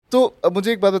तो अब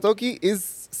मुझे एक बात बताओ कि is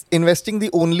investing the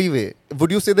only way?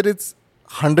 Would you say that it's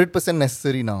 100%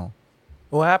 necessary now?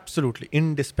 Oh, absolutely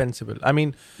indispensable. I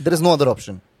mean, there is no other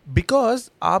option. Because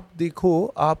आप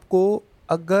देखो, आपको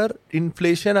अगर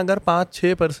इन्फ्लेशन अगर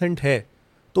 5-6% है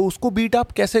तो उसको बीट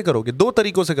आप कैसे करोगे? 2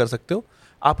 तरीकों से कर सकते हो,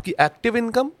 आपकी एक्टिव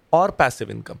इनकम और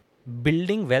passive income.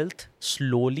 Building wealth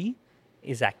slowly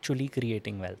is actually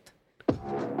creating wealth.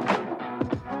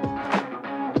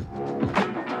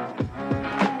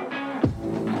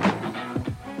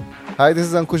 Hi, this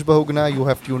is Ankush Bahugna. You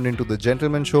have tuned into the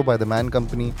Gentleman Show by the Man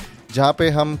Company, जहाँ पे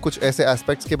हम कुछ ऐसे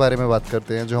एस्पेक्ट्स के बारे में बात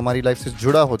करते हैं जो हमारी लाइफ से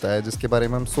जुड़ा होता है, जिसके बारे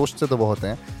में हम सोचते तो बहुत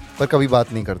हैं पर कभी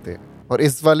बात नहीं करते. और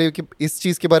इस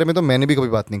चीज़ के बारे में तो मैंने भी कभी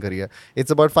बात नहीं करी है.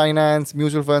 It's about finance,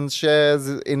 mutual funds, shares,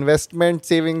 investment,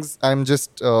 savings. I am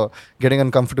just getting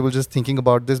uncomfortable just thinking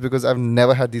about this because I've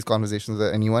never had these conversations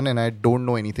with anyone and I don't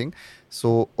know anything.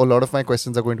 So a lot of my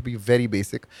questions are going to be very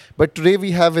basic. But today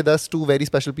we have with us 2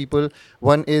 very special people.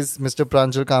 One is Mr.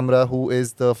 Pranjal Kamra, who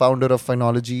is the founder of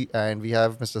Phenology, and we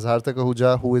have Mr. Sarthak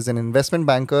Ahuja, who is an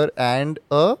investment banker and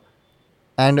a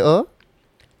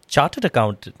Chartered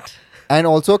accountant. and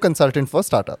also a consultant for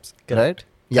startups. Right?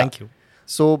 Yeah. Thank you.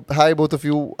 So, hi both of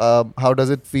you. How does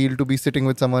it feel to be sitting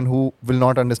with someone who will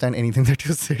not understand anything that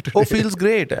you say today? Oh, feels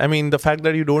great. I mean, the fact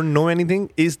that you don't know anything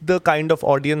is the kind of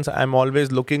audience I'm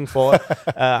always looking for.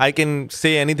 I can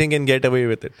say anything and get away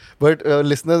with it. But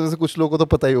listeners, में से कुछ लोगों को तो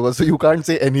पता ही होगा. So you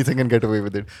can't say anything and get away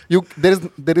with it.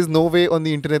 There is no way on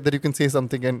the internet that you can say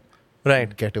something and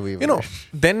Right. get away with it. You know,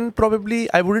 then probably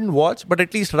I wouldn't watch, but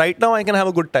at least right now I can have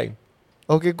a good time.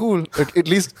 Okay, cool. At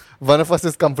least one of us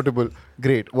is comfortable.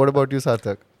 Great. What about you,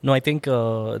 Sarthak? No, I think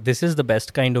this is the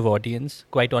best kind of audience,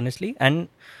 quite honestly. And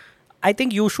I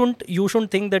think you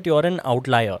shouldn't think that you're an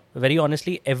outlier. Very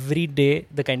honestly, every day,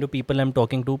 the kind of people I'm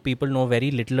talking to, people know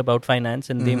very little about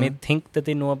finance, and they may think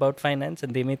that they know about finance,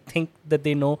 and they may think that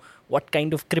they know what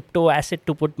kind of crypto asset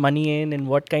to put money in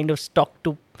and what kind of stock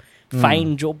to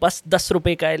find, जो बस 10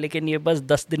 रुपए का है लेकिन ये बस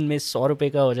 10 दिन में 100 रुपए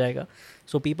का हो जाएगा.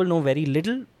 So people know very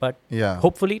little, but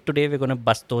hopefully today we're going to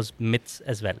bust those myths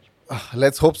as well.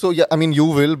 Let's hope so. Yeah, I mean you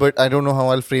will, but I don't know how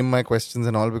I'll frame my questions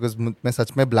and all because मैं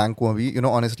सच में blank हूँ अभी. You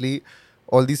know, honestly,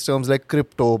 all these terms like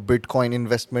crypto, Bitcoin,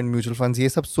 investment, mutual funds, ये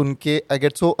सब सुन के I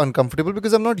get so uncomfortable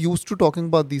because I'm not used to talking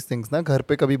about these things. ना घर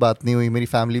पे कभी बात नहीं हुई, मेरी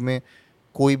family में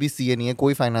कोई भी CA नहीं है,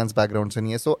 कोई finance background से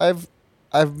नहीं है. So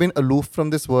I've been aloof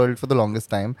from this world for the longest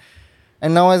time.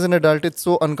 And now as an adult, it's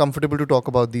so uncomfortable to talk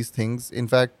about these things. In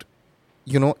fact,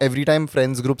 you know, every time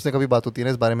friends groups से कभी बात होती है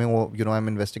ना इस बारे में, वो you know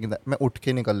I'm investing in that, मैं उठ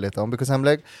के निकल लेता हूँ because I'm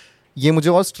like ये मुझे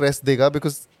और stress देगा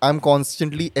because I'm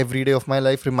constantly every day of my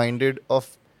life reminded of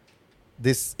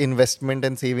this investment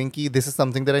and saving ki this is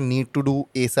something that I need to do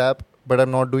ASAP, but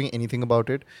I'm not doing anything about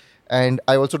it, and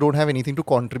I also don't have anything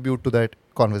to contribute to that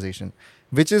conversation,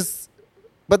 which is.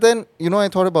 But then you know I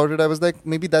thought about it. I was like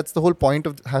maybe that's the whole point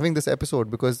of having this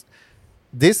episode because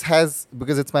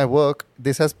it's my work,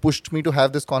 this has pushed me to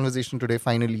have this conversation today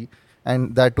finally,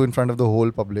 and that too in front of the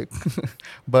whole public.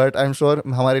 But I'm sure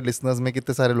हमारे listeners में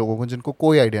कितने सारे लोगों को जिनको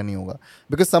कोई idea नहीं होगा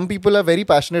because some people are very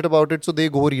passionate about it, so they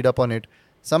go read up on it.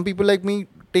 Some people like me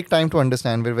take time to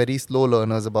understand. We're very slow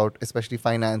learners about especially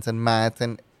finance and math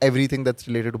and everything that's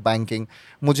related to banking.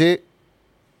 मुझे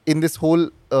in this whole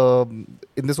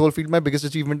field my biggest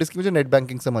achievement is कि मुझे net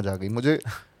banking समझ आ गई. मुझे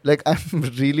like I'm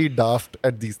really daft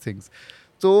at these things.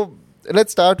 So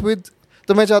let's start with,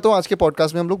 तो मैं चाहता हूँ आज के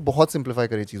पॉडकास्ट में हम लोग बहुत सिंप्लीफाई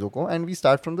करें चीज़ों को and we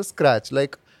start from the scratch.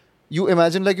 Like you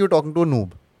imagine like you're talking to a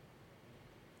noob.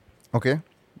 Okay?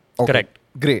 Correct.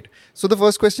 Great. So the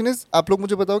first question is, आप लोग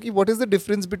मुझे बताओ कि what is the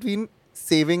difference between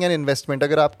saving and investment?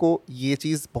 अगर आपको ये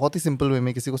चीज़ बहुत ही simple way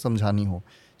में किसी को समझानी हो.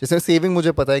 जैसे सेविंग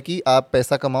मुझे पता है कि आप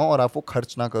पैसा कमाओ और आप वो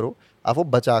खर्च ना करो, आप वो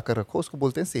बचा कर रखो, उसको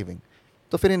बोलते हैं सेविंग.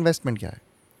 तो फिर इन्वेस्टमेंट क्या है?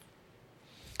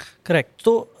 करेक्ट.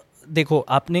 तो देखो,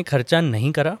 आपने खर्चा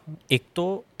नहीं करा. एक तो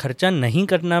खर्चा नहीं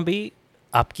करना भी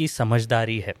आपकी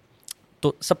समझदारी है.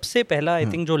 तो सबसे पहला आई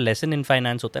थिंक जो लेसन इन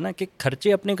फाइनेंस होता है ना कि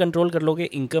खर्चे अपने कंट्रोल कर लोगे,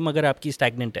 इनकम अगर आपकी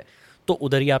स्टैग्नेंट है तो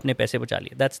उधर ही आपने पैसे बचा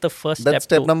लिए. That's the first step.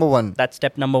 Step number 1. That's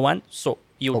step number 1. So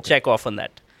you check off on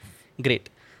that. Great.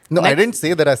 No, next. I didn't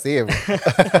say that I save.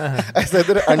 I said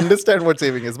that I understand what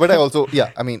saving is. But I also,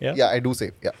 I do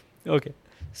save. Yeah. Okay.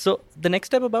 So the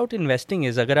next step about investing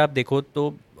is, अगर आप देखो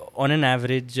तो on an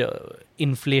average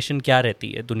inflation क्या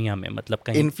रहती है दुनिया में, मतलब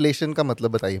कहीं. इन्फ्लेशन का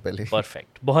मतलब बताइए पहले.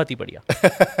 परफेक्ट, बहुत ही बढ़िया.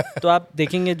 तो आप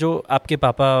देखेंगे जो आपके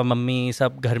पापा मम्मी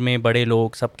सब घर में बड़े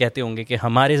लोग सब कहते होंगे कि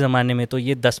हमारे ज़माने में तो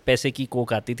ये 10 पैसे की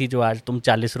कोक आती थी जो आज तुम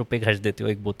 40 रुपये खर्च देते हो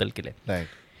एक बोतल के लिए. Right.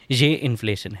 ये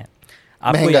इन्फ्लेशन है.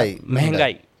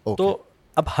 महंगाई. तो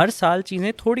अब हर साल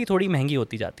चीज़ें थोड़ी थोड़ी महंगी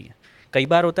होती जाती हैं. कई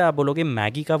बार होता है आप बोलोगे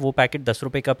मैगी का वो पैकेट 10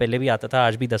 रुपए का पहले भी आता था,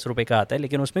 आज भी 10 रुपए का आता है,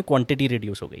 लेकिन उसमें क्वांटिटी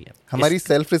रिड्यूस हो गई है. हमारी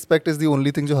self respect is the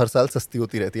only thing जो हर साल सस्ती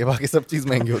होती रहती है, बाकी सब चीज़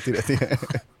महंगी होती रहती है.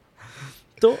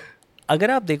 तो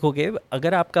अगर आप देखोगे,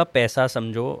 अगर आपका पैसा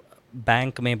समझो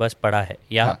बैंक में बस पड़ा है,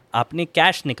 या हाँ. आपने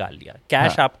कैश निकाल लिया,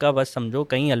 कैश हाँ. आपका बस समझो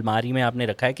कहीं अलमारी में आपने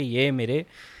रखा है कि ये मेरे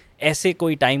ऐसे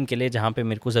कोई टाइम के लिए जहाँ पे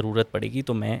मेरे को ज़रूरत पड़ेगी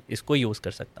तो मैं इसको यूज़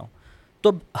कर सकता हूँ.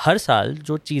 तो हर साल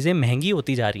जो चीज़ें महंगी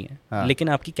होती जा रही हैं, हाँ. लेकिन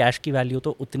आपकी कैश की वैल्यू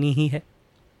तो उतनी ही है.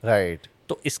 राइट.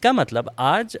 तो इसका मतलब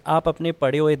आज आप अपने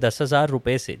पड़े हुए 10,000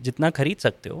 रुपये से जितना खरीद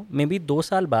सकते हो, मे बी 2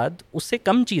 साल बाद उससे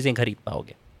कम चीज़ें खरीद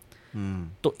पाओगे.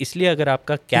 तो इसलिए अगर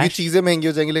आपका कैश, चीज़ें महंगी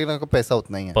हो जाएंगी लेकिन आपका पैसा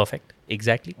उतना ही है. Perfect,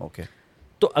 exactly. ओके.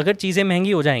 तो अगर चीज़ें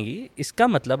महंगी हो जाएंगी, इसका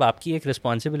मतलब आपकी एक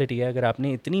रिस्पॉन्सिबिलिटी है, अगर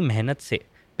आपने इतनी मेहनत से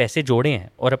पैसे जोड़े हैं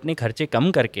और अपने खर्चे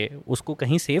कम करके उसको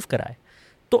कहीं सेव कराए,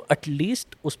 तो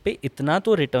एटलीस्ट उस पर इतना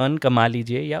तो रिटर्न कमा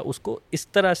लीजिए, या उसको इस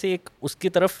तरह से एक उसकी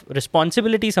तरफ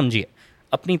रिस्पॉन्सिबिलिटी समझिए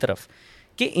अपनी तरफ,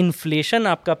 कि इन्फ्लेशन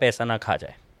आपका पैसा ना खा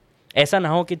जाए. ऐसा ना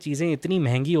हो कि चीज़ें इतनी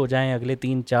महंगी हो जाएं अगले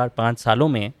 3, 4, 5 सालों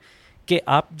में कि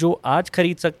आप जो आज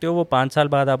खरीद सकते हो वो 5 साल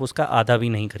बाद आप उसका आधा भी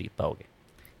नहीं खरीद पाओगे.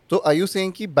 तो आर यू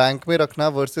सेइंग कि बैंक में रखना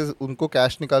वर्सेस उनको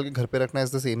कैश निकाल के घर पे रखना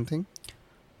is the same thing?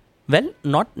 Well,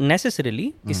 not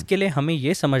necessarily. इसके लिए हमें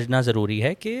ये समझना ज़रूरी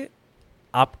है कि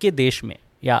आपके देश में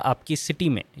या आपकी सिटी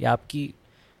में या आपकी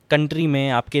कंट्री में,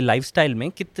 आपके लाइफस्टाइल में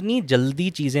कितनी जल्दी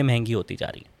चीज़ें महंगी होती जा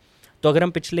रही हैं. तो अगर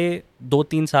हम पिछले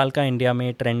 2-3 साल का इंडिया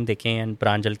में ट्रेंड देखें, and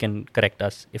Pranjal can correct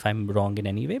us if I am wrong in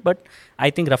any way, but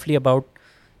I think रफली अबाउट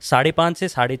 5.5 से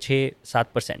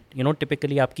 6.5-7%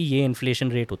 टिपिकली आपकी ये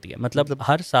इन्फ्लेशन रेट होती है. मतलब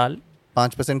हर साल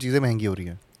 5% चीज़ें महंगी हो रही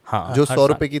है. हाँ, जो 100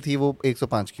 रुपए की थी वो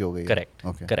 105 की हो गई. Correct,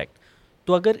 Okay. करेक्ट.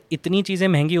 तो अगर इतनी चीज़ें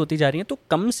महंगी होती जा रही हैं, तो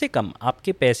कम से कम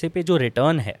आपके पैसे पे जो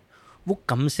रिटर्न है वो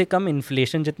कम से कम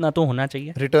इन्फ्लेशन जितना तो होना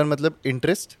चाहिए. रिटर्न मतलब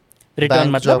इंटरेस्ट? रिटर्न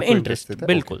मतलब इंटरेस्ट, देता है?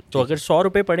 बिल्कुल. Okay, तो अगर 100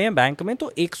 रुपये पड़े हैं बैंक में,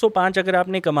 तो 105 अगर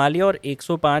आपने कमा लिया और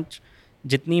 105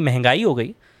 जितनी महंगाई हो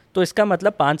गई, तो इसका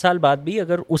मतलब 5 साल बाद भी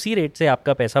अगर उसी रेट से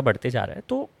आपका पैसा बढ़ते जा रहा है,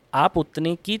 तो आप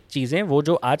उतने की चीज़ें वो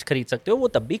जो आज खरीद सकते हो वो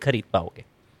तब भी खरीद पाओगे.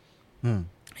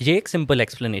 ये एक सिंपल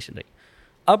एक्सप्लेनेशन रही.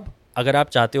 अब अगर आप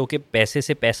चाहते हो कि पैसे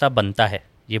से पैसा बनता है,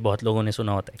 ये बहुत लोगों ने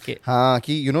सुना होता है कि हाँ,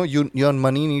 कि your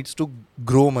money needs to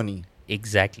grow money.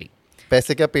 Exactly.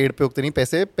 पैसे क्या पेड़ पे उगते नहीं,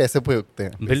 पैसे पैसे पे उगते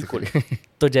हैं. बिल्कुल.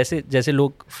 तो जैसे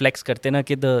लोग फ्लेक्स करते हैं ना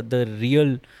कि the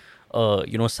real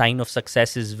sign of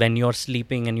success is when you're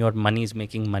sleeping and your money is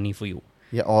making money for you.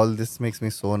 Yeah, all this makes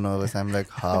me so nervous. I'm like,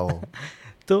 how?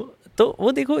 तो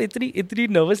वो देखो, इतनी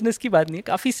नर्वसनेस की बात नहीं है.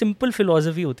 काफ़ी सिंपल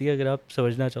फिलॉसफी होती है अगर आप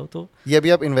समझना चाहो तो. ये अभी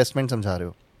आप इन्वेस्टमेंट समझा रहे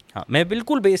हो? हाँ, मैं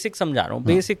बिल्कुल बेसिक समझा रहा हूँ,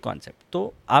 बेसिक कॉन्सेप्ट.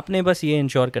 तो आपने बस ये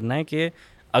इंश्योर करना है कि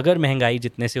अगर महंगाई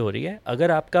जितने से हो रही है,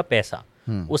 अगर आपका पैसा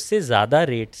उससे ज़्यादा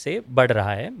रेट से बढ़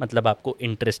रहा है, मतलब आपको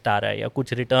इंटरेस्ट आ रहा है या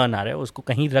कुछ रिटर्न आ रहा है, उसको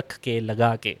कहीं रख के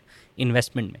लगा के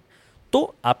इन्वेस्टमेंट में,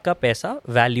 तो आपका पैसा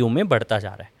वैल्यू में बढ़ता जा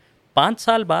रहा है. 5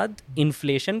 साल बाद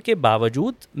इन्फ्लेशन के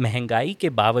बावजूद, महंगाई के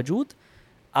बावजूद,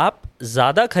 आप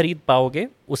ज़्यादा खरीद पाओगे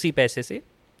उसी पैसे से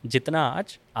जितना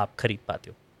आज आप खरीद पाते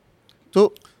हो.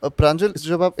 तो प्रांजल,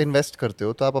 जब आप इन्वेस्ट करते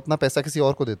हो तो आप अपना पैसा किसी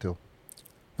और को देते हो?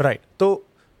 राइट. तो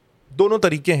दोनों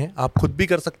तरीके हैं. आप खुद भी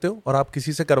कर सकते हो और आप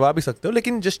किसी से करवा भी सकते हो.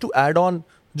 लेकिन जस्ट टू ऐड ऑन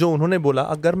जो उन्होंने बोला,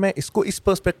 अगर मैं इसको इस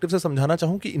पर्सपेक्टिव से समझाना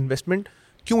चाहूँ कि इन्वेस्टमेंट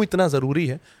क्यों इतना ज़रूरी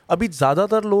है. अभी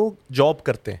ज़्यादातर लोग जॉब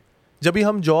करते हैं. जब भी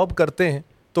हम जॉब करते हैं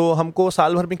तो हमको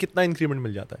साल भर में कितना इंक्रीमेंट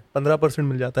मिल जाता है? 15%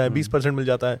 मिल जाता है, 20% मिल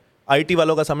जाता है. आईटी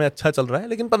वालों का समय अच्छा चल रहा है,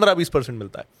 लेकिन 15-20%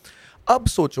 मिलता है. अब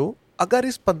सोचो, अगर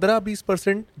इस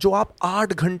 15-20% जो आप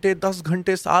 8 घंटे 10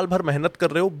 घंटे साल भर मेहनत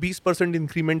कर रहे हो 20%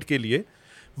 इंक्रीमेंट के लिए,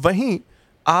 वहीं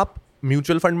आप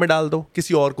म्यूचुअल फंड में डाल दो,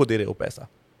 किसी और को दे रहे हो पैसा,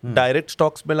 डायरेक्ट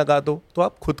स्टॉक्स में लगा दो, तो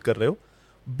आप खुद कर रहे हो.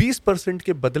 20%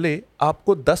 के बदले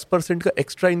आपको 10% का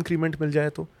एक्स्ट्रा इंक्रीमेंट मिल जाए,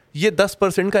 तो ये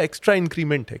 10% का एक्स्ट्रा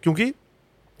इंक्रीमेंट है. क्योंकि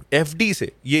एफडी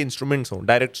से ये इंस्ट्रूमेंट्स हो,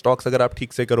 डायरेक्ट स्टॉक्स अगर आप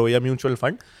ठीक से करो या म्यूचुअल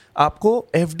फंड, आपको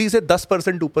एफडी से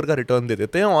 10% ऊपर का रिटर्न दे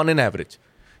देते हैं ऑन एन एवरेज.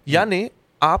 यानी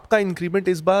आपका इंक्रीमेंट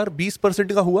इस बार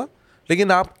 20% का हुआ,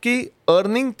 लेकिन आपकी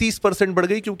अर्निंग 30% बढ़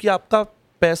गई, क्योंकि आपका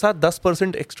पैसा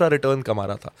 10% एक्स्ट्रा रिटर्न कमा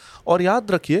रहा था. और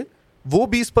याद रखिए, वो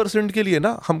 20% के लिए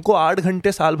ना हमको 8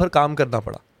 घंटे साल भर काम करना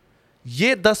पड़ा.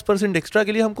 ये 10% एक्स्ट्रा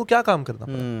के लिए हमको क्या काम करना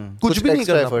पड़ा? कुछ भी नहीं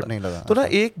करना पड़ा. नहीं लगा. तो ना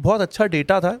एक बहुत अच्छा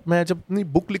डेटा था, मैं जब अपनी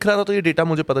बुक लिख रहा था तो ये डेटा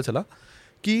मुझे पता चला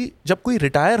कि जब कोई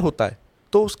रिटायर होता है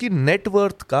तो उसकी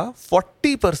नेटवर्थ का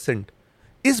 40%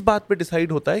 इस बात पे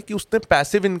डिसाइड होता है कि उसने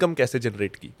पैसिव इनकम कैसे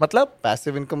जनरेट की. मतलब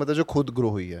पैसिव इनकम मतलब जो खुद ग्रो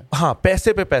हुई है. हाँ,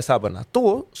 पैसे पे पैसा बना.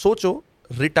 तो सोचो,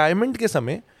 रिटायरमेंट के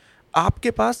समय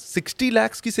आपके पास 60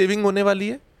 लाख की सेविंग होने वाली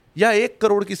है या 1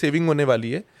 करोड़ की सेविंग होने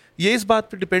वाली है, ये इस बात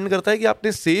पे डिपेंड करता है कि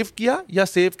आपने सेव किया या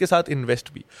सेव के साथ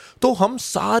इन्वेस्ट भी। तो हम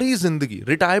सारी जिंदगी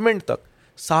रिटायरमेंट तक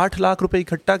 60 लाख रुपए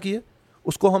इकट्ठा किए,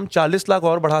 उसको हम 40 लाख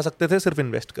और बढ़ा सकते थे सिर्फ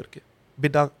इन्वेस्ट करके,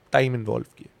 बिना टाइम इन्वॉल्व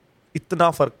किए। इतना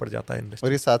फर्क पड़ जाता है इन्वेस्ट।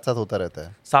 और ये साथ साथ होता रहता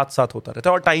है, साथ साथ होता रहता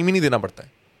है, और टाइम ही नहीं देना पड़ता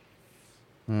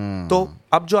है। तो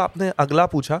अब जो आपने अगला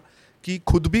पूछा कि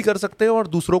खुद भी कर सकते हैं और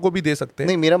दूसरों को भी दे सकते हैं।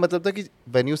 नहीं, मेरा मतलब था कि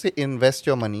when you say invest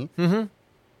your money,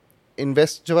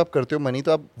 invest जब आप करते हो मनी,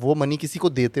 तो आप वो मनी किसी को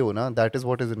देते हो ना, that is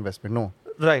what is investment. No,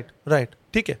 right,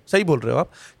 ठीक है, सही बोल रहे हो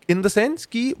आप। इन द सेंस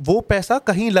कि वो पैसा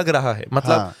कहीं लग रहा है,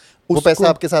 मतलब हाँ, वो पैसा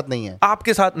आपके साथ नहीं है,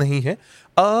 आपके साथ नहीं है।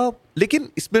 लेकिन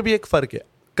इसमें भी एक फर्क है,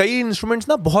 कई इंस्ट्रूमेंट्स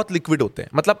ना बहुत लिक्विड होते हैं,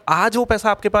 मतलब आज वो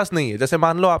पैसा आपके पास नहीं है। जैसे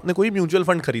मान लो आपने कोई म्यूचुअल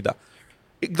फंड खरीदा,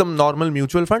 एकदम नॉर्मल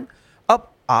म्यूचुअल फंड,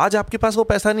 अब आज आपके पास वो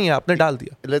पैसा नहीं है, आपने डाल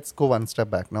दिया। Let's go one step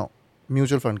back now.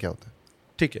 Mutual fund क्या होता है?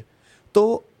 ठीक है,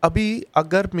 तो अभी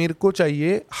अगर मेरे को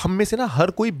चाहिए, हम में से ना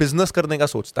हर कोई बिजनेस करने का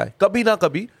सोचता है, कभी ना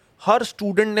कभी हर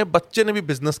स्टूडेंट ने, बच्चे ने भी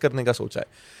बिजनेस करने का सोचा है।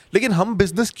 लेकिन हम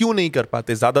बिजनेस क्यों नहीं कर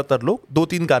पाते ज्यादातर लोग?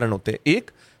 2-3 कारण होते हैं।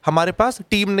 एक, हमारे पास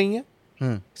टीम नहीं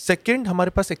है। सेकंड,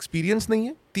 हमारे पास एक्सपीरियंस नहीं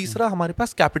है। तीसरा, हमारे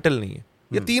पास कैपिटल नहीं है।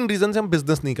 ये 3 रीजन से हम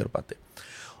बिजनेस नहीं कर पाते।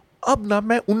 अब ना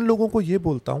मैं उन लोगों को ये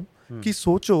बोलता हूं कि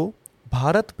सोचो,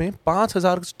 भारत में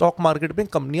 5000 स्टॉक मार्केट में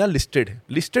कंपनियां लिस्टेड है।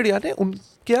 लिस्टेड यानी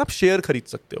उनके आप शेयर खरीद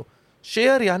सकते हो,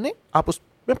 शेयर यानी आप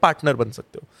उसमें पार्टनर बन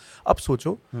सकते हो। अब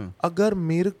सोचो, अगर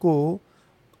मेरे को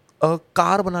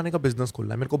कार बनाने का बिजनेस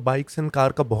खोलना है, मेरे को बाइक्स एंड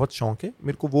कार का बहुत शौक है,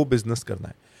 मेरे को वो बिजनेस करना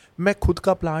है, मैं खुद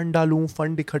का प्लान डालूं,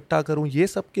 फंड इकट्ठा करूं, ये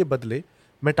सब के बदले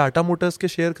मैं टाटा मोटर्स के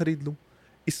शेयर खरीद लूं।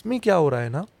 इसमें क्या हो रहा है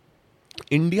ना,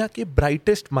 इंडिया के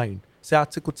ब्राइटेस्ट माइंड से आज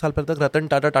से कुछ साल पहले तक रतन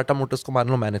टाटा टाटा मोटर्स को मान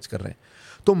लो मैनेज कर रहे हैं,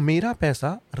 तो मेरा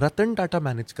पैसा रतन टाटा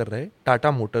मैनेज कर रहे हैं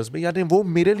टाटा मोटर्स में, यानी वो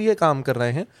मेरे लिए काम कर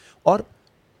रहे हैं। और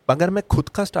अगर मैं खुद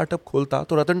का स्टार्टअप खोलता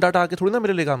तो रतन टाटा आके थोड़ी ना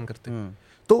मेरे लिए काम करते।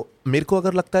 तो मेरे को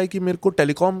अगर लगता है कि मेरे को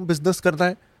टेलीकॉम बिजनेस करना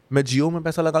है, मैं जियो में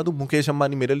पैसा लगा दूं, मुकेश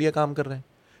अंबानी मेरे लिए काम कर रहे हैं।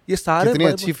 ये सारे कितनी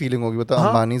अच्छी फीलिंग होगी, बताओ।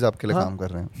 अंबानीज आपके लिए काम कर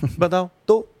रहे हैं। बताओ।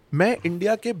 तो मैं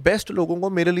इंडिया के बेस्ट लोगों को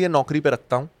मेरे लिए नौकरी पे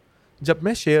रखता हूं जब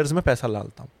मैं शेयर्स में पैसा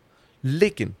डालता हूं।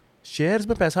 लेकिन शेयर्स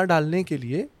में पैसा डालने के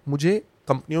लिए मुझे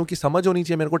कंपनियों की समझ होनी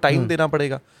चाहिए, मेरे को टाइम देना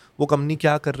पड़ेगा, वो कंपनी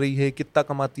क्या कर रही है, कितना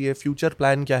कमाती है, फ्यूचर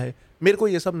प्लान क्या है। मेरे को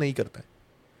ये सब नहीं करता है।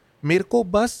 मेरे को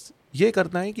बस ये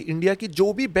करना है कि इंडिया की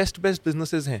जो भी बेस्ट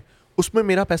बिजनेसेस हैं उसमें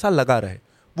मेरा पैसा लगा रहे।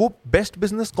 वो बेस्ट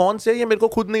बिजनेस कौन से है ये मेरे को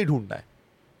खुद नहीं ढूंढना है।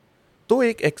 तो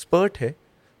एक एक्सपर्ट है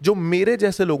जो मेरे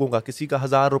जैसे लोगों का, किसी का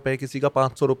 1000 रुपए, किसी का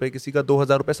 500 रुपए, किसी का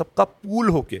 2000 रुपए, सबका पूल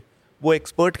होके वो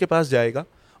एक्सपर्ट के पास जाएगा,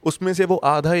 उसमें से वो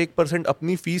आधा 1%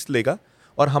 अपनी फीस लेगा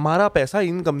और हमारा पैसा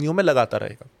इन कंपनियों में लगाता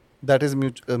रहेगा। दैट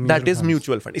इज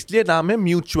म्यूचुअल फंड, इसलिए नाम है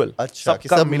म्यूचुअल। अच्छा,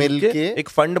 सबका मिलके एक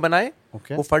फंड बनाए,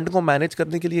 वो फंड को मैनेज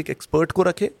करने के लिए एक एक्सपर्ट को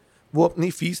रखे, वो अपनी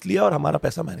फीस लिया और हमारा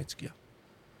पैसा मैनेज किया।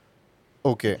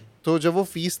 ओके, तो जब वो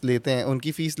फीस लेते हैं,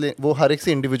 उनकी फीस वो हर एक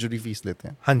से इंडिविजुअली फीस लेते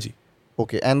हैं? हाँ जी।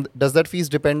 Okay, and does that fees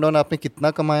depend on आपने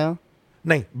कितना कमाया?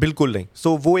 नहीं, बिल्कुल नहीं।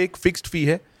 सो वो एक फिक्स्ड फी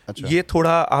है। अच्छा। ये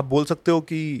थोड़ा आप बोल सकते हो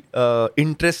कि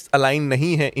इंटरेस्ट अलाइन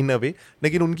नहीं है इन अ वे,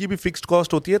 लेकिन उनकी भी फिक्स्ड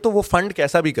कॉस्ट होती है। तो वो फंड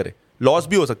कैसा भी करे, लॉस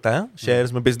भी हो सकता है,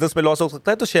 शेयर्स में, बिजनेस में लॉस हो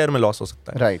सकता है तो शेयर में लॉस हो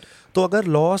सकता है। राइट। तो अगर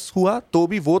लॉस हुआ तो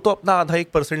भी वो तो अपना आधा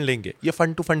 1% लेंगे। ये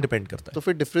फंड टू फंड डिपेंड करता है। तो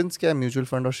फिर डिफरेंस क्या है म्यूचुअल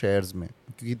फंड और शेयर्स में?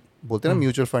 क्योंकि बोलते हैं ना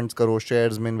म्यूचुअल फंड्स करो,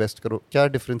 शेयर्स में इन्वेस्ट करो, क्या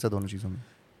डिफरेंस है दोनों चीजों में?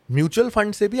 म्यूचुअल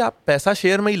फंड से भी आप पैसा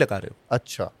शेयर में ही लगा रहे हो।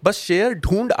 अच्छा। बस शेयर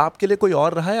ढूंढ आपके लिए कोई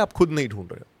और रहा है, आप खुद नहीं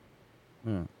ढूंढ रहे हो।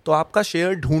 तो आपका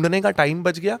शेयर ढूंढने का टाइम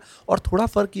बच गया। और थोड़ा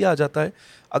फर्क ये आ जाता है,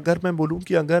 अगर मैं बोलूं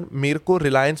कि अगर मेरे को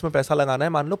रिलायंस में पैसा लगाना है,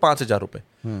 मान लो 5000 रुपए,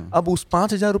 अब उस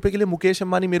 5000 रुपए के लिए मुकेश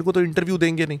अंबानी मेरे को तो इंटरव्यू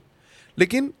देंगे नहीं,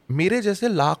 लेकिन मेरे जैसे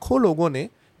लाखों लोगों ने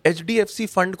HDFC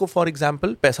फंड को फॉर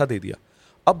एग्जाम्पल पैसा दे दिया।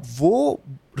 अब वो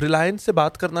रिलायंस से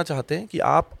बात करना चाहते हैं कि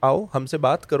आप आओ, हमसे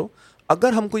बात करो,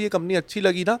 अगर हमको ये कंपनी अच्छी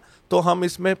लगी ना तो हम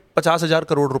इसमें 50,000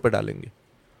 करोड़ रुपए डालेंगे।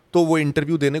 तो वो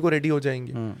इंटरव्यू देने को रेडी हो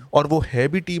जाएंगे। और वो है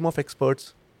भी टीम ऑफ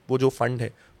एक्सपर्ट्स, वो जो फंड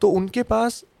है, तो उनके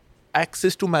पास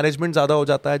एक्सेस टू मैनेजमेंट ज़्यादा हो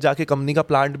जाता है। जाके कंपनी का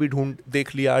प्लांट भी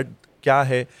देख लिया क्या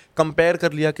है, कंपेयर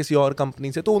कर लिया किसी और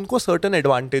कंपनी से, तो उनको सर्टेन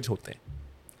एडवांटेज होते हैं।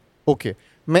 ओके,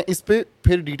 मैं इस पे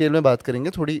फिर डिटेल में बात करेंगे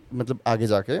थोड़ी, मतलब आगे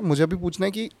जाके। मुझे अभी पूछना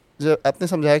है कि जब आपने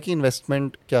समझाया कि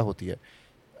इन्वेस्टमेंट क्या होती है,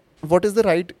 what is the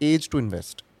right as to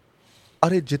invest?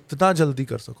 अरे जितना जल्दी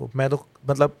कर सको। मैं तो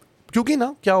मतलब, क्योंकि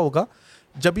ना क्या होगा,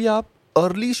 जब भी आप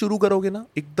अर्ली शुरू करोगे ना,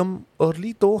 एकदम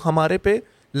अर्ली, तो हमारे पे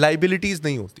लाइबिलिटीज़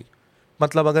नहीं होती।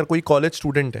 मतलब अगर कोई कॉलेज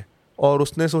स्टूडेंट है और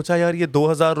उसने सोचा यार ये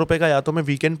 2000 रुपये का या तो मैं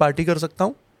वीकेंड पार्टी कर सकता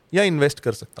हूँ या इन्वेस्ट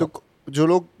कर सकता हूँ। तो जो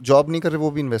लोग जॉब नहीं कर रहे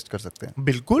वो भी इन्वेस्ट कर सकते हैं?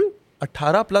 बिल्कुल,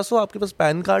 18+ हो, आपके पास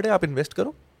पैन कार्ड है, आप इन्वेस्ट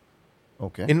करो।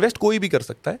 ओके, इन्वेस्ट कोई भी कर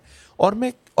सकता है।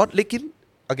 और लेकिन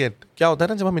अगेन क्या होता है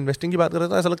ना, जब हम इन्वेस्टिंग की बात कर रहे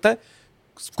हैं तो ऐसा लगता है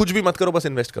कुछ भी मत करो, बस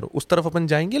इन्वेस्ट करो, उस तरफ अपन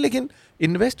जाएंगे। लेकिन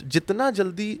इन्वेस्ट जितना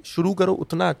जल्दी शुरू करो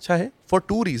उतना अच्छा है, फॉर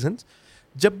 2 रीजंस।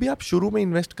 जब भी आप शुरू में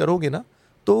इन्वेस्ट करोगे ना,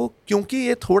 तो क्योंकि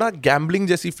ये थोड़ा गैम्बलिंग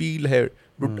जैसी फील है,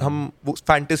 हम वो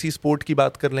फैंटेसी स्पोर्ट की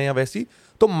बात कर लें या वैसी,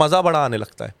 तो मज़ा बड़ा आने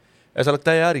लगता है। ऐसा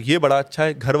लगता है यार ये बड़ा अच्छा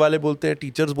है, घर वाले बोलते हैं,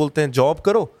 टीचर्स बोलते हैं जॉब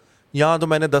करो, यहाँ तो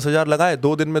मैंने 10,000 लगाए,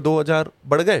 2 दिन में 2,000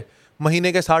 बढ़ गए,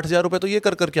 महीने के 60,000 रुपये तो ये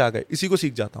कर करके आ गए, इसी को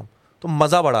सीख जाता हूँ, तो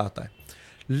मज़ा बड़ा आता है।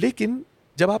 लेकिन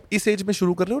जब आप इस एज में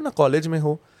शुरू कर रहे हो ना, कॉलेज में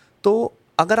हो, तो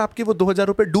अगर आपके वो 2,000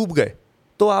 रुपये डूब गए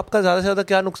तो आपका ज़्यादा से ज़्यादा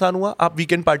क्या नुकसान हुआ, आप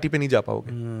वीकेंड पार्टी पे नहीं जा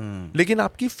पाओगे। लेकिन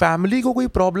आपकी फैमिली को कोई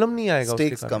प्रॉब्लम नहीं आएगा,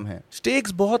 स्टेक्स कम है,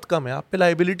 स्टेक्स बहुत कम है, आप पे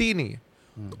लाइबिलिटी ही नहीं है।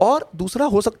 और दूसरा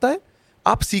हो सकता है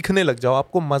आप सीखने लग जाओ,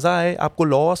 आपको मजा आए, आपको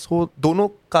लॉस हो, दोनों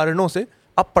कारणों से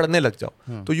आप पढ़ने लग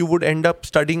जाओ। तो you would end up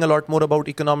studying a lot more about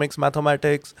economics,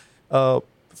 mathematics,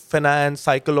 finance,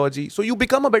 psychology, so you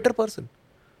become a better person.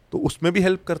 तो उसमें भी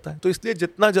हेल्प करता है। तो इसलिए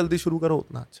जितना जल्दी शुरू करो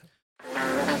उतना अच्छा है।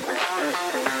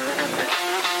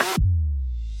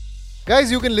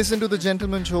 Guys, you can listen to The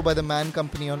Gentleman Show by The Man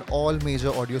Company on all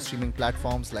major audio streaming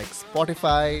platforms like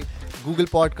Spotify, Google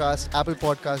Podcasts, Apple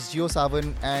Podcasts,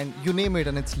 JioSaavn, and you name it,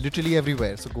 and it's literally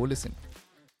everywhere. So go listen.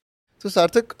 So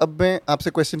सार्थक, अब मैं आपसे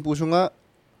question पूछूंगा।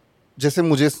 जैसे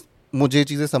मुझे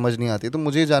चीज़ें समझ नहीं आती, तो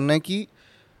मुझे ये जानना है कि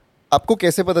आपको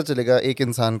कैसे पता चलेगा, एक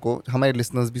इंसान को, हमारे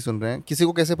लिसनर्स भी सुन रहे हैं, किसी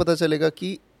को कैसे पता चलेगा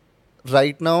कि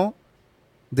right now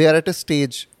they are at a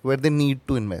stage where they need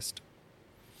to invest?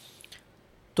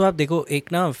 तो आप देखो,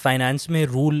 एक ना फाइनेंस में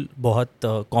रूल बहुत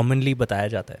कॉमनली बताया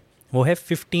जाता है, वो है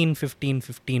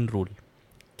 15-15-15 रूल।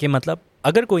 कि मतलब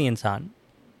अगर कोई इंसान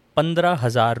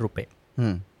 15,000 रुपये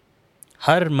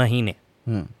हर महीने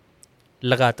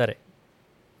लगाता रहे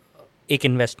एक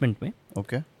इन्वेस्टमेंट में,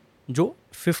 जो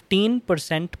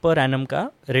 15% पर एनम का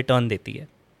रिटर्न देती है,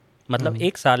 मतलब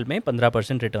एक साल में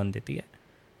 15% रिटर्न देती है,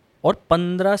 और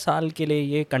 15 साल के लिए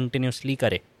ये कंटिन्यूसली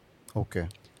करे।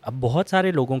 अब बहुत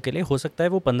सारे लोगों के लिए हो सकता है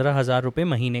वो 15,000 रुपये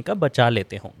महीने का बचा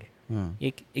लेते होंगे,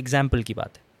 एक एग्जाम्पल की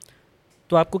बात है।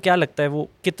 तो आपको क्या लगता है वो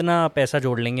कितना पैसा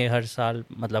जोड़ लेंगे हर साल,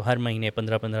 मतलब हर महीने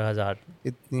 15,000?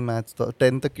 इतनी मैथ्स तो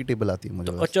 10 तक की टेबल आती है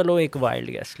मुझे। और चलो एक वाइल्ड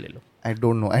गेस ले लो, I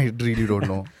don't know, I really don't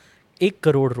know. 1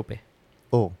 crore रुपए।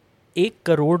 1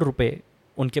 करोड़ रुपए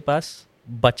उनके पास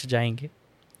बच जाएंगे,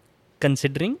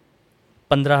 कंसिडरिंग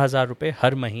 15,000 रुपये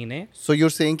हर महीने। सो यूर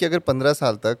सेइंग कि अगर 15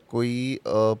 साल तक कोई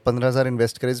 15,000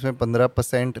 इन्वेस्ट करे, इसमें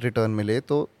 15% रिटर्न मिले,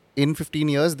 तो in 15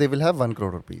 years they will have 1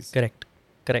 crore rupees. Correct,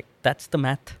 that's the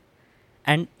math.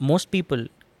 And most people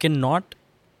can not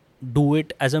do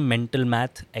it as a mental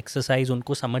math exercise,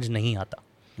 उनको समझ नहीं आता।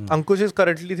 अंकुश इज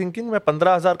करेंटली थिंकिंग मैं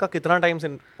 15,000 का कितना टाइम से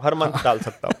हर मंथ डाल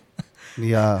सकता हूँ।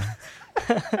 या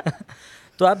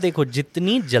तो आप देखो,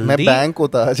 जितनी जल्दी मैं बैंक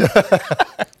होता आज।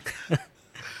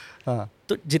 हाँ,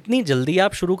 तो जितनी जल्दी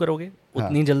आप शुरू करोगे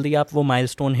उतनी जल्दी आप वो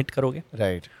माइलस्टोन हिट करोगे।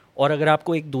 राइट। और अगर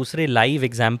आपको एक दूसरे लाइव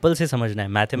एग्जाम्पल से समझना है,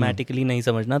 मैथमेटिकली नहीं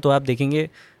समझना, तो आप देखेंगे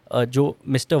जो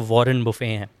मिस्टर वॉरेन बुफे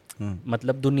हैं,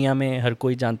 मतलब दुनिया में हर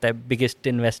कोई जानता है बिगेस्ट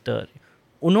इन्वेस्टर,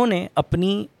 उन्होंने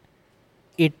अपनी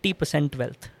 80%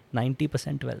 wealth,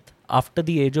 90% wealth after the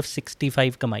age of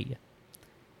 65 कमाई है।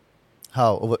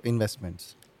 हाउ?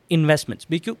 इन्वेस्टमेंट्स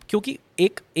भी क्योंकि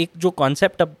एक जो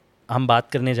कॉन्सेप्ट अब हम बात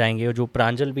करने जाएंगे और जो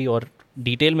प्रांजल भी और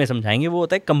डिटेल में समझाएंगे, वो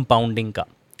होता है कंपाउंडिंग का।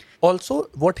 ऑल्सो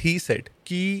व्हाट ही सेड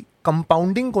कि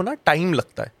कंपाउंडिंग को ना टाइम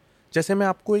लगता है। जैसे मैं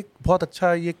आपको एक बहुत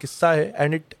अच्छा ये किस्सा है,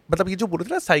 एंड इट मतलब ये जो बोल रहे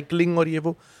थे ना साइकिलिंग और ये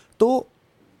वो, तो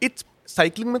इट्स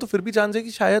साइकिलिंग में तो फिर भी चांस है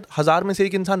कि शायद 1000 में से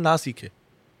एक इंसान ना सीखे।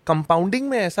 कंपाउंडिंग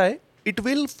में ऐसा है, it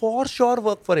will for sure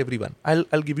work for everyone. I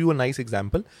will give you a nice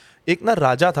example. एक ना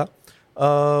राजा था,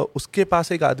 उसके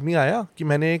पास एक आदमी आया कि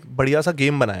मैंने एक बढ़िया सा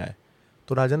गेम बनाया है।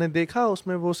 तो राजा ने देखा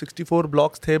उसमें वो 64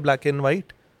 ब्लॉक्स थे, ब्लैक एंड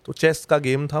वाइट, तो चेस का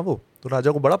गेम था वो। तो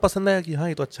राजा को बड़ा पसंद आया कि हाँ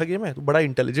ये तो अच्छा गेम है, तो बड़ा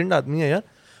इंटेलिजेंट आदमी है यार,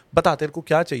 बता तेरे को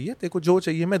क्या चाहिए, तेरे को जो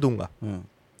चाहिए मैं दूंगा।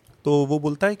 तो वो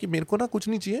बोलता है कि मेरे को ना कुछ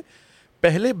नहीं चाहिए,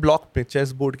 पहले ब्लॉक पे,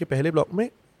 चेस बोर्ड के पहले ब्लॉक में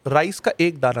राइस का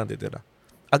 1 दाना दे देना,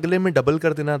 अगले में डबल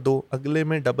कर देना 2, अगले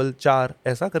में डबल 4,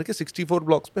 ऐसा करके 64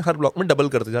 ब्लॉक्स पे हर ब्लॉक में डबल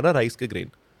करते जाना राइस के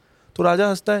ग्रेन। तो राजा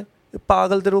हंसता है,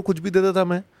 पागल, तेरे को कुछ भी दे देता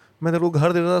मैं तेरे को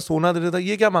घर दे देता, सोना दे देता,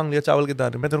 ये क्या मांग लिया चावल के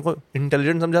दाने, मैं तेरे को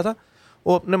इंटेलिजेंट समझा था।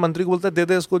 वो अपने मंत्री को बोलता है दे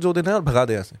दे इसको जो देना है और भगा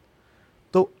दे ऐसे।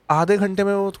 तो आधे घंटे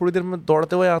में वो थोड़ी देर में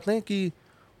दौड़ते हुए आते हैं कि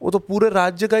वो तो पूरे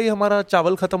राज्य का ही हमारा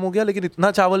चावल खत्म हो गया, लेकिन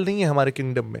इतना चावल नहीं है हमारे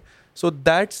किंगडम में। So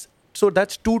that's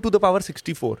 2 to the power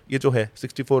 64, ये जो है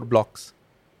 64 blocks.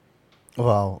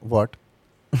 Wow, what?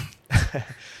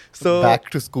 So back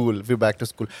to school.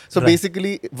 So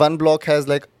basically one block has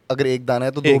like, अगर 1 दाना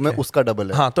है तो 2 में उसका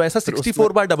डबल है। हाँ, तो ऐसा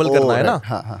 64 बार डबल करना है ना।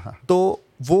 हाँ। तो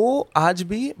वो आज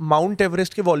भी माउंट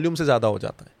एवरेस्ट के वॉल्यूम से ज्यादा हो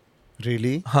जाता है।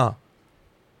 Really?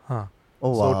 हाँ।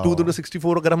 Oh, so wow. 2 to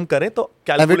 64 अगर हम करें तो And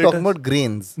we're talking calculator about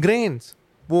grains. Grains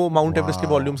वो माउंट एवरेस्ट के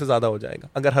Wow. वॉल्यूम से ज्यादा हो जाएगा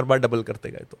अगर हर बार डबल करते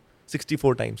गए तो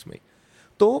 64 टाइम्स में।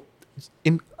 तो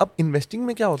अब इन्वेस्टिंग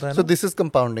में क्या होता है So ना, this is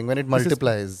compounding when it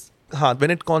multiplies. हाँ,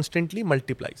 व्हेन इट कॉन्स्टेंटली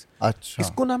मल्टीप्लाइज। अच्छा.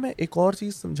 इसको ना मैं एक और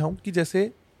चीज समझाऊं कि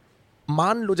जैसे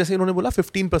मान लो जैसे इन्होंने बोला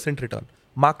 15% रिटर्न,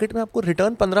 मार्केट में आपको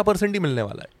रिटर्न 15% ही मिलने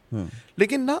वाला है,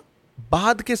 लेकिन ना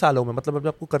बाद के सालों में मतलब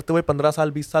आपको करते हुए 15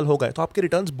 साल 20 साल हो गए तो आपके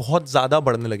रिटर्न्स बहुत ज़्यादा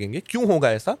बढ़ने लगेंगे। क्यों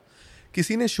होगा ऐसा?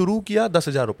 किसी ने शुरू किया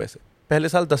 10,000 रुपये से, पहले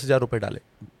साल 10,000 रुपये डाले,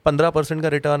 15% का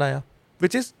रिटर्न आया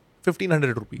विच इज़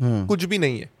 1,500 रुपी, कुछ भी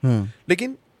नहीं है।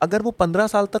 लेकिन अगर वो 15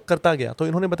 साल तक करता गया तो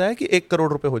इन्होंने बताया कि 1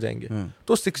 करोड़ रुपए हो जाएंगे।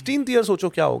 तो 16th ईयर सोचो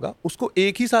क्या होगा, उसको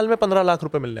एक ही साल में 15 लाख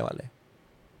रुपए मिलने वाले हैं।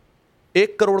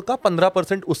 1 करोड़ का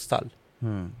 15% उस साल।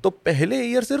 तो पहले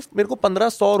ईयर सिर्फ मेरे को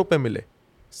 1500 रुपए मिले,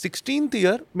 16th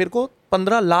ईयर मेरे को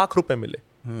 15 लाख रुपए मिले।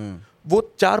 वो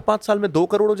 4-5 साल में 2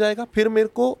 करोड़ हो जाएगा। फिर मेरे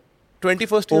को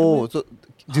 21st ईयर में तो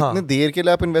जितने देर के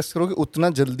लिए आप इन्वेस्ट करोगे उतना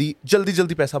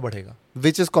जल्दी पैसा बढ़ेगा,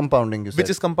 विच इज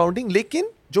कंपाउंडिंग। लेकिन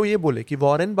जो ये बोले कि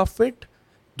वॉरेन बफेट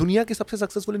दुनिया के सबसे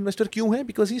सक्सेसफुल इन्वेस्टर क्यों है,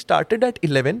 because he started at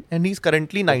 11 and he is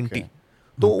currently 90।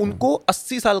 तो उनको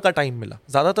 80 साल का टाइम मिला,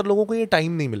 ज्यादातर लोगों को ये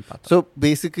टाइम नहीं मिल पाता। सो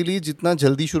बेसिकली जितना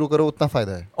जल्दी शुरू करो उतना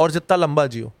फायदा है, और जितना लंबा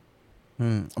जियो।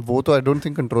 वो तो आई डोंट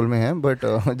थिंक कंट्रोल में है, बट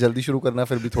जल्दी शुरू करना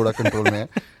फिर भी थोड़ा कंट्रोल में है।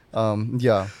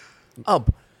 या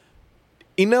अब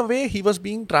in a way he was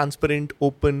being transparent,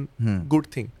 open, good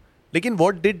thing. लेकिन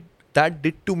what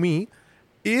did to me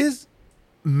is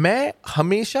मैं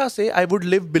हमेशा से I would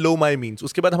live below my means.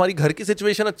 उसके बाद हमारी घर की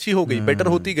सिचुएशन अच्छी हो गई, बेटर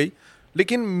होती गई,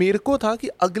 लेकिन मेरे को था कि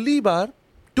अगली बार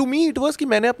टू मी इट वाज कि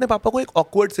मैंने अपने पापा को एक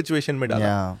ऑकवर्ड सिचुएशन में डाला।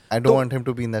 I don't want him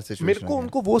to be in that situation. मेरे को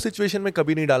उनको वो सिचुएशन में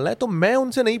कभी नहीं डालना है। तो मैं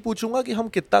उनसे नहीं पूछूंगा कि हम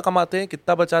कितना कमाते हैं,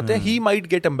 कितना बचाते हैं। He might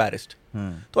get embarrassed.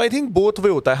 तो आई थिंक बोथ वे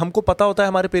होता है। हमको पता होता है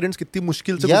हमारे पेरेंट्स कितनी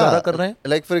मुश्किल से गुजारा कर रहे हैं।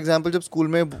 लाइक फॉर एग्जांपल जब स्कूल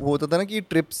में होता था ना कि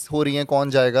ट्रिप्स हो रही हैं, कौन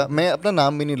जाएगा, मैं अपना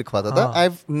नाम भी नहीं लिखवाता था। I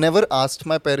have never asked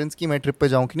my parents कि मैं ट्रिप पे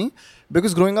जाऊं कि नहीं,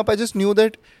 because growing up I just knew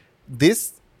that this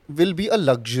will be a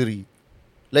luxury.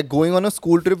 Like going on a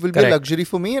school trip will be a luxury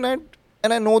for me, and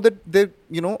I know that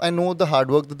I know the hard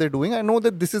work that they're doing. I know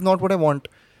that this is not what I want,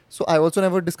 so I also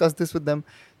never discuss this with them.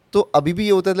 So abhi bhi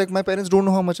ye hota hai, like my parents don't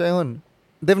know how much I earn.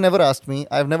 They've never asked me.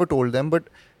 I've never told them. But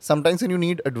sometimes when you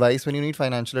need advice, when you need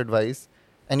financial advice,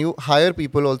 and you hire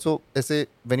people also,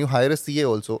 when you hire a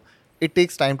CA also, it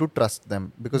takes time to trust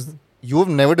them because you have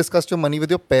never discussed your money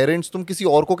with your parents. तुम किसी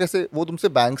और को कैसे, वो तुमसे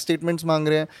bank statements मांग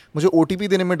रहे हैं, मुझे OTP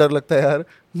देने में डर लगता है यार।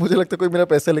 मुझे लगता है कोई मेरा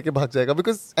पैसा लेके भाग जाएगा,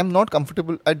 because I am not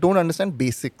comfortable, I don't understand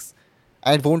basics,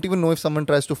 I won't even know if someone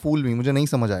tries to fool me, मुझे नहीं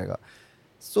समझ आएगा।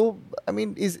 So I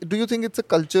mean do you think it's a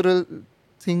cultural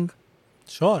thing?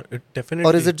 Sure, it definitely.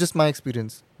 और is it just my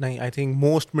experience? नहीं, I think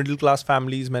most middle class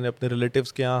families, मैंने अपने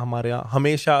relatives के यहाँ, हमारे यहाँ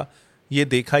हमेशा ये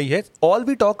देखा ही है। All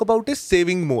we talk about is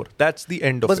saving more, that's the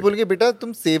end of बस बोल के बेटा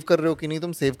तुम सेव कर रहे हो कि नहीं,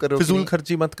 तुम सेव कर रहे हो, फिजूल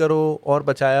खर्ची मत करो और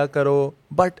बचाया करो,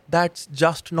 but that's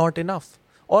just not enough.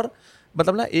 और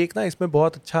मतलब ना एक ना इसमें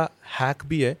बहुत अच्छा हैक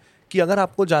भी है कि अगर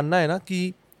आपको जानना है ना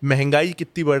कि महंगाई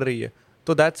कितनी बढ़ रही है,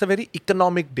 तो that's a very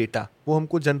economic data, वो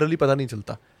हमको जनरली पता नहीं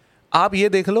चलता। आप ये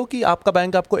देख लो कि आपका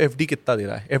बैंक आपको FD कितना दे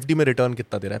रहा है, FD में रिटर्न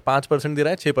कितना दे रहा है, 5% दे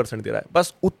रहा है, 6% दे रहा है,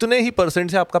 बस उतने ही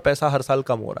 % से आपका पैसा हर साल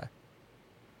कम हो रहा है,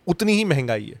 उतनी ही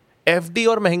महंगाई है। FD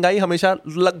और महंगाई हमेशा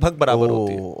लगभग बराबर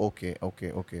होती है।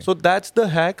 Okay. So that's the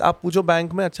hack. आप पूछो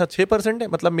बैंक में, अच्छा 6% है,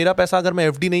 मतलब मेरा पैसा अगर मैं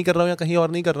FD नहीं कर रहा हूँ या कहीं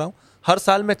और नहीं कर रहा हूँ, हर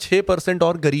साल मैं 6%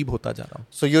 और गरीब होता जा रहा हूँ।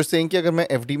 सो यू आर सेइंग कि अगर मैं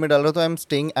FD में डाल रहा हूँ तो I am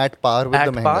staying at par with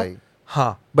the महंगाई।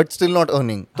 हाँ, बट स्टिल नॉट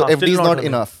अर्निंग, तो FD इज नॉट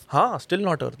इनफ। हाँ, स्टिल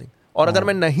नॉट अर्निंग। और अगर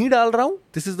मैं नहीं डाल रहा हूँ,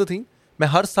 दिस इज द थिंग, मैं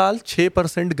हर साल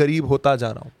 6% गरीब होता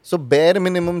जा रहा हूँ। सो बेयर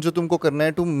मिनिमम जो तुमको करना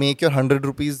है to make your 100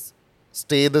 rupees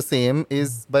stay the same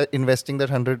is by investing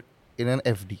that 100 in an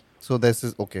FD. So this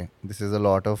is a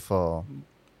lot of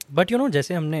but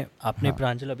जैसे आपने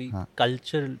प्रांजल अभी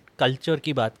कल्चर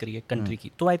की बात करी है कंट्री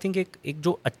की, तो आई थिंक एक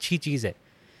जो अच्छी चीज़ है,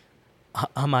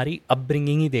 हमारी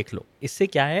अपब्रिंगिंग ही देख लो, इससे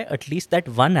क्या है, at least that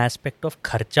one aspect of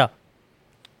खर्चा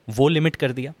वो लिमिट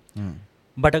कर दिया।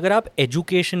 बट अगर आप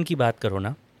एजुकेशन की बात करो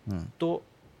ना, तो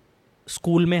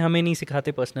स्कूल में हमें नहीं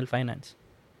सिखाते पर्सनल फाइनेंस।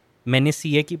 मैंने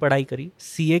CA की पढ़ाई करी,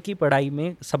 CA की पढ़ाई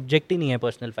में सब्जेक्ट ही नहीं है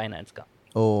पर्सनल फाइनेंस का।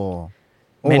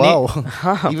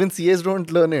 Even CAs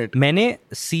don't learn it. मैंने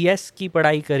CS की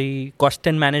पढ़ाई करी, कॉस्ट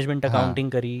एंड मैनेजमेंट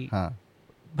अकाउंटिंग करी,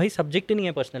 भाई सब्जेक्ट ही नहीं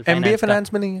है पर्सनल फाइनेंस। MBA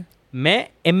फाइनेंस में नहीं है। मैं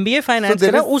MBA फाइनेंस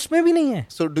करा, उसमें भी नहीं है।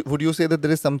 So would you say that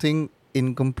there is something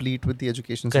incomplete with the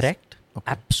education system? Correct.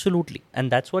 Absolutely.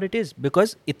 And that's what it is.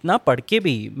 Because इतना पढ़ के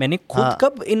भी मैंने खुद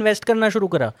कब इन्वेस्ट करना शुरू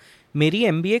करा, मेरी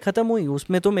MBA खत्म हुई,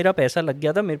 उसमें तो मेरा पैसा लग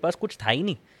गया था, मेरे पास कुछ था ही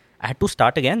नहीं। I had to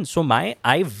start again. So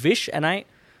I wish and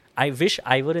I wish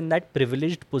I were in that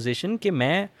privileged position कि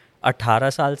मैं 18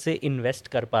 साल से invest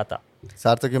कर पाता.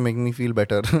 Sarthak, you're making me feel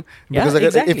better. Yeah, Because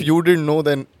exactly. if you didn't know,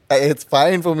 then it's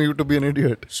fine for me to be an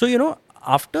idiot. So,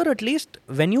 after at least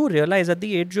when you realize at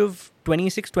the age of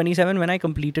 26, 27, when I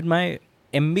completed my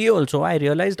MBA also, I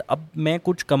realized अब मैं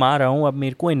कुछ कमा रहा हूँ, अब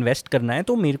मेरे को invest करना है,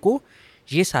 तो मेरे को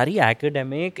ये सारी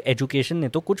academic education ने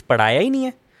तो कुछ पढ़ाया ही नहीं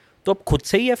है, तो अब खुद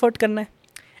से ही effort करना है.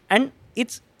 And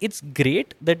it's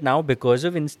great that now because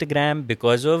of Instagram,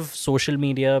 because of social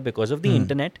media, because of the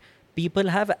internet, people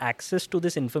have access to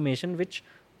this information which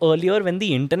earlier when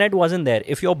the internet wasn't there,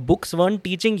 if your books weren't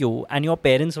teaching you and your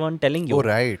parents weren't telling you, Oh,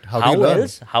 right. How do you learn?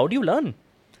 how do you learn?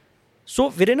 So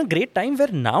we're in a great time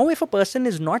where now if a person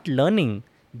is not learning,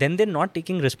 then they're not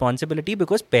taking responsibility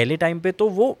because पहले time पे तो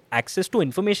वो access to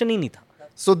information ही नहीं था.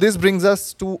 So this brings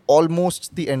us to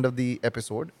almost the end of the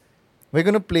episode. We're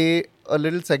going to play a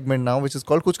little segment now which is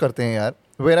called Kuch Karte Hain Yaar,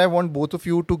 where I want both of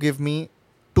you to give me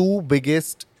 2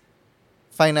 biggest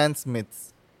finance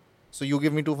myths. So you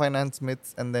give me 2 finance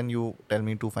myths and then you tell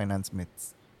me 2 finance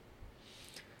myths.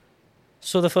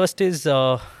 So the first is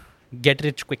get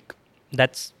rich quick.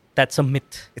 That's a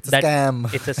myth. It's a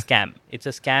scam. It's a scam. It's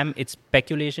a scam. It's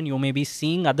speculation. You may be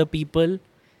seeing other people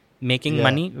making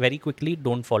money very quickly.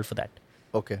 Don't fall for that.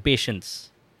 Okay.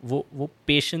 Patience. वो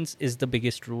patience is the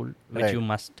biggest rule which Right. you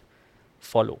must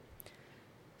follow.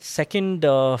 Second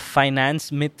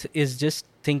finance myth is just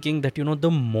thinking that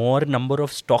the more number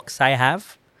of stocks I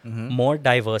have, more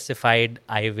diversified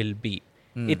I will be.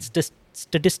 It's just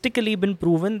statistically been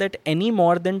proven that any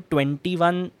more than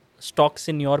 21 stocks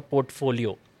in your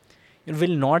portfolio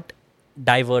will not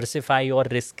diversify your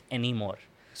risk anymore.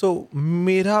 So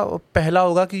मेरा पहला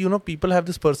होगा कि people have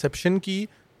this perception कि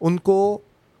उनको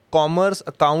commerce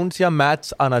accounts या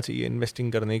maths आना चाहिए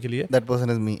investing करने के लिए. That person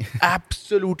is me.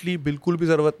 Absolutely बिल्कुल भी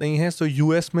ज़रूरत नहीं है. सो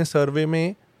यूएस में सर्वे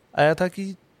में आया था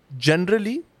कि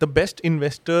generally the best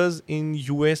investors in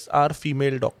US are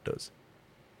female doctors.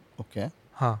 Okay.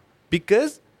 हाँ,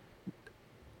 बिकॉज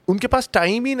उनके पास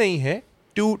टाइम ही नहीं है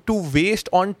to waste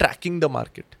on tracking the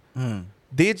market.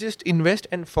 They just invest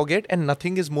and forget, and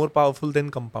nothing is more powerful than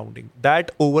compounding.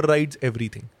 That overrides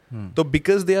everything. So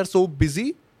because they are so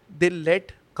busy, they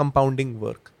let compounding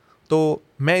work. तो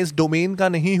मैं इस domain का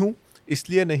नहीं हूँ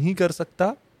इसलिए नहीं कर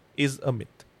सकता is a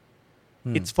myth.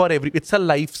 It's for it's a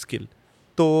life skill.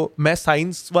 तो मैं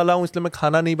साइंस वाला हूँ इसलिए मैं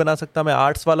खाना नहीं बना सकता, मैं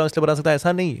आर्ट्स वाला हूँ इसलिए बना सकता,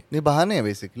 ऐसा नहीं है. ये बहाने हैं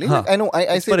basically. हाँ. I know. I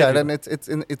It's say for that, everyone.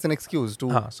 and it's an excuse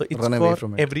to So it's run away for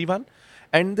from it. everyone.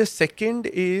 And the second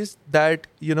is that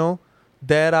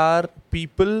there are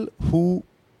people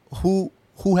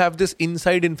who have this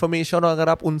inside information, और अगर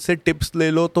आप उनसे tips ले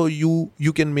लो तो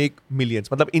you can make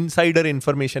millions. मतलब insider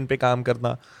information पे काम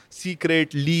करना,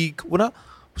 सीक्रेट लीक, वो ना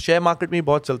शेयर मार्केट में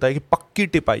बहुत चलता है कि पक्की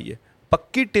टिप आई है.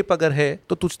 पक्की टिप अगर है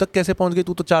तो तुझ तक कैसे पहुंच गई?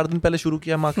 तू तो 4 दिन पहले शुरू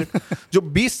किया मार्केट. जो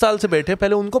 20 साल से बैठे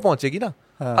पहले उनको पहुंचेगी ना.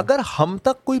 हाँ. अगर हम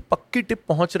तक कोई पक्की टिप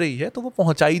पहुंच रही है तो वो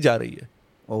पहुंचाई जा रही है.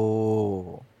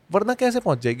 Oh. वरना कैसे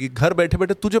पहुंच जाएगी? घर बैठे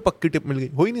बैठे तुझे पक्की टिप मिल गई,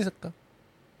 हो ही नहीं सकता.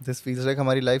 This feels like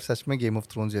हमारी लाइफ सच में गेम ऑफ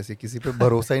थ्रोन्स जैसी, किसी पे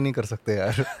भरोसा ही नहीं कर सकते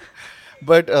यार.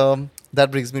 But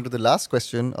that brings me to the last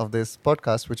question of this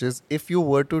podcast, which is, if you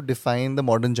were to define the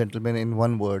modern gentleman in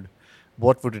one word,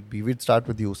 what would it be? We'd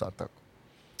start with you, Sarthak.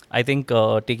 I think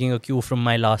taking a cue from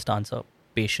my last answer,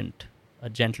 patient. A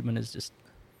gentleman is just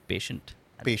patient.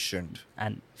 Patient.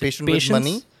 And Patient with patience,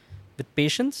 money? With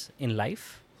patience in life,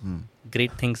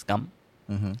 great things come.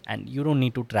 And you don't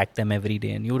need to track them every day,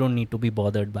 and you don't need to be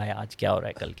bothered by आज क्या हो रहा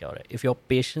है, कल क्या हो रहा है. If you're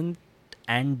patient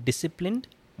and disciplined,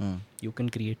 you can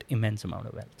create immense amount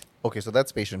of wealth. Okay, so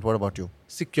that's patient. What about you?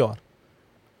 Secure.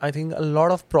 I think a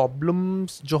lot of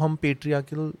problems जो हम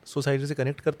पेट्रियार्कल सोसाइटी से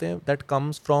कनेक्ट करते हैं, that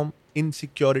comes from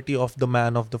insecurity of the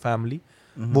man of the family.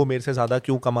 वो मेरे से ज़्यादा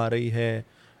क्यों कमा रही है,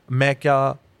 मैं क्या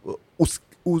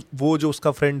वो जो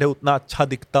उसका फ्रेंड है उतना अच्छा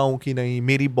दिखता हूँ कि नहीं,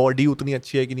 मेरी बॉडी उतनी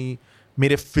अच्छी है कि नहीं,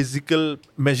 मेरे फिजिकल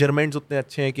मेजरमेंट्स उतने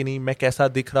अच्छे हैं कि नहीं, मैं कैसा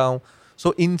दिख रहा हूँ.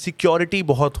 सो इनसिक्योरिटी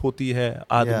बहुत होती है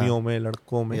आदमियों में,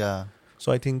 लड़कों में.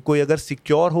 सो आई थिंक कोई अगर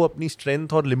सिक्योर हो, अपनी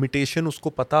स्ट्रेंथ और लिमिटेशन उसको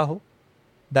पता हो,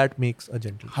 that makes a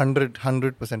gentleman.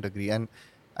 100% agree. And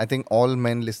I think all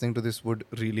men listening to this would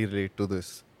really relate to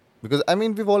this. Because, I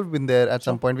mean, we've all been there at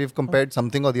some point. We've compared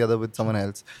something or the other with someone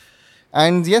else.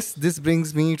 And yes, this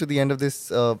brings me to the end of this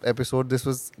episode. This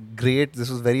was great.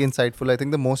 This was very insightful. I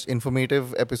think the most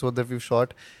informative episode that we've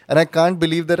shot. And I can't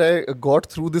believe that I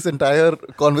got through this entire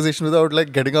conversation without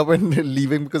like getting up and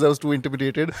leaving because I was too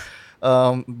intimidated.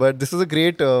 But this is a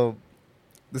great...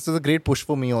 this is a great push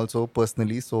for me also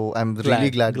personally, so I'm really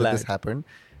glad that this happened.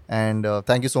 And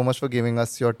thank you so much for giving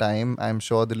us your time. I'm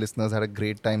sure the listeners had a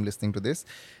great time listening to this.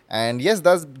 And yes,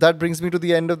 that brings me to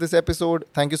the end of this episode.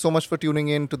 Thank you so much for tuning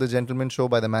in to The Gentleman Show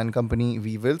by The Man Company.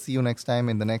 We will see you next time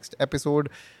in the next episode.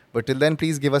 But till then,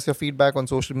 please give us your feedback on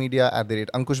social media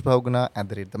 @Ankush Bhaguna,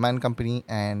 @The Man Company.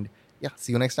 And yeah,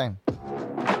 see you next time.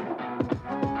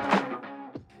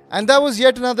 And that was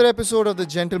yet another episode of The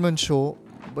Gentleman Show.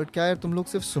 But क्या यार तुम लोग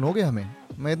सिर्फ सुनोगे हमें?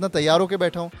 मैं इतना तैयार होके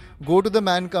बैठा हूँ. Go to The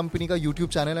Man Company का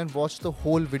YouTube channel and watch the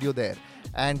whole video there.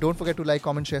 And don't forget to like,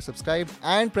 comment, share, subscribe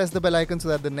and press the bell icon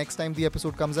so that the next time the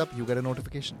episode comes up, you get a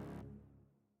notification.